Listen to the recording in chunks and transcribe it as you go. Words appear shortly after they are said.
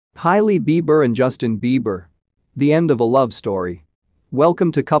Hailey Bieber and Justin Bieber. The end of a love story.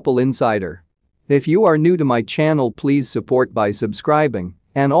 Welcome to Couple Insider. If you are new to my channel, please support by subscribing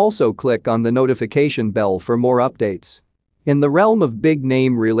and also click on the notification bell for more updates. In the realm of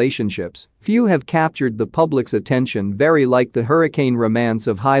big-name relationships, few have captured the public's attention very like the hurricane romance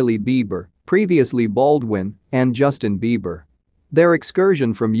of Hailey Bieber, previously Baldwin, and Justin Bieber. Their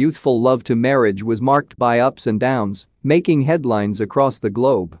excursion from youthful love to marriage was marked by ups and downs, making headlines across the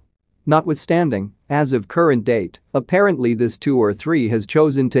globe. Notwithstanding, as of current date, apparently this two or three has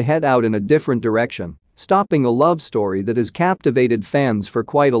chosen to head out in a different direction, stopping a love story that has captivated fans for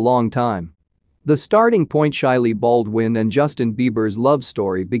quite a long time. The starting point: Hailey Baldwin and Justin Bieber's love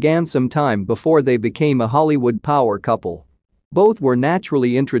story began some time before they became a Hollywood power couple. Both were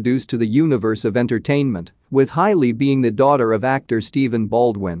naturally introduced to the universe of entertainment, with Hailey being the daughter of actor Stephen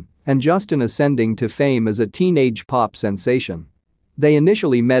Baldwin and Justin ascending to fame as a teenage pop sensation. They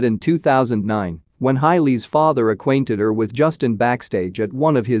initially met in 2009 when Hailey's father acquainted her with Justin backstage at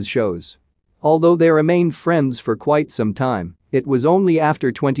one of his shows. Although they remained friends for quite some time, it was only after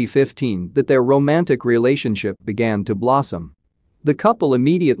 2015 that their romantic relationship began to blossom. The couple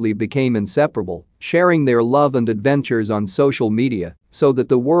immediately became inseparable, sharing their love and adventures on social media so that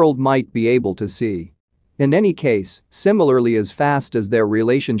the world might be able to see. In any case, similarly as fast as their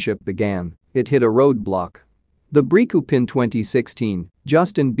relationship began, it hit a roadblock. The breakup in 2016,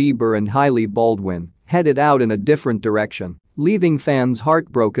 Justin Bieber and Hailey Baldwin headed out in a different direction, leaving fans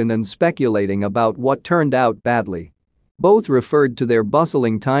heartbroken and speculating about what turned out badly. Both referred to their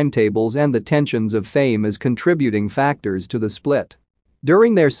bustling timetables and the tensions of fame as contributing factors to the split.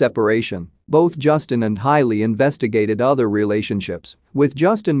 During their separation, both Justin and Hailey investigated other relationships, with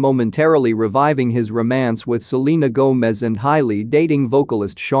Justin momentarily reviving his romance with Selena Gomez and Hailey dating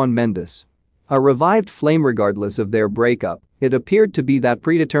vocalist Shawn Mendes. A revived flame. Regardless of their breakup, it appeared to be that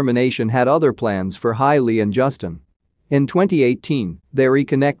predetermination had other plans for Hailey and Justin. In 2018, they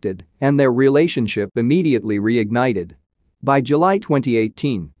reconnected, and their relationship immediately reignited. By July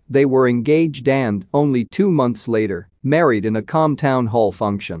 2018, they were engaged and, only 2 months later, married in a calm town hall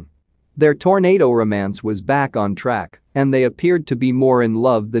function. Their tornado romance was back on track, and they appeared to be more in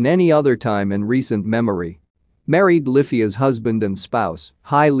love than any other time in recent memory. Married life as husband and spouse,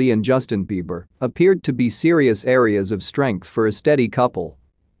 Hailey and Justin Bieber appeared to be serious areas of strength for a steady couple.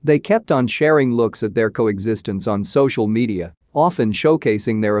 They kept on sharing looks at their coexistence on social media, often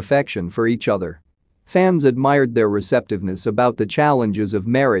showcasing their affection for each other. Fans admired their receptiveness about the challenges of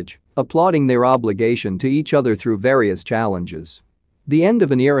marriage, applauding their obligation to each other through various challenges. The end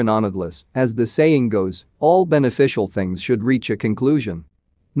of an era. Nonetheless, as the saying goes, all beneficial things should reach a conclusion.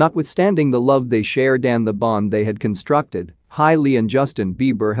 Notwithstanding the love they shared and the bond they had constructed, Hailey and Justin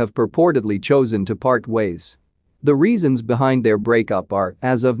Bieber have purportedly chosen to part ways. The reasons behind their breakup are,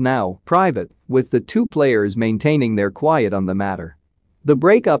 as of now, private, with the two players maintaining their quiet on the matter. The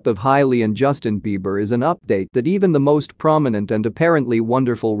breakup of Hailey and Justin Bieber is an update that even the most prominent and apparently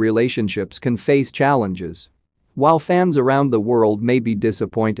wonderful relationships can face challenges. While fans around the world may be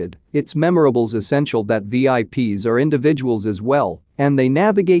disappointed, it's memorable's essential that VIPs are individuals as well, and they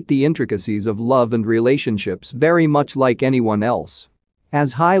navigate the intricacies of love and relationships very much like anyone else.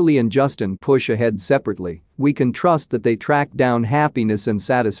 As Hailey and Justin push ahead separately, we can trust that they track down happiness and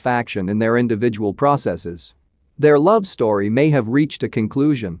satisfaction in their individual processes. Their love story may have reached a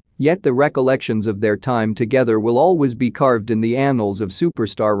conclusion, yet the recollections of their time together will always be carved in the annals of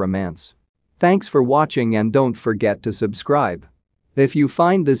superstar romance. Thanks for watching and don't forget to subscribe. If you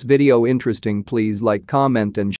find this video interesting, please like, comment and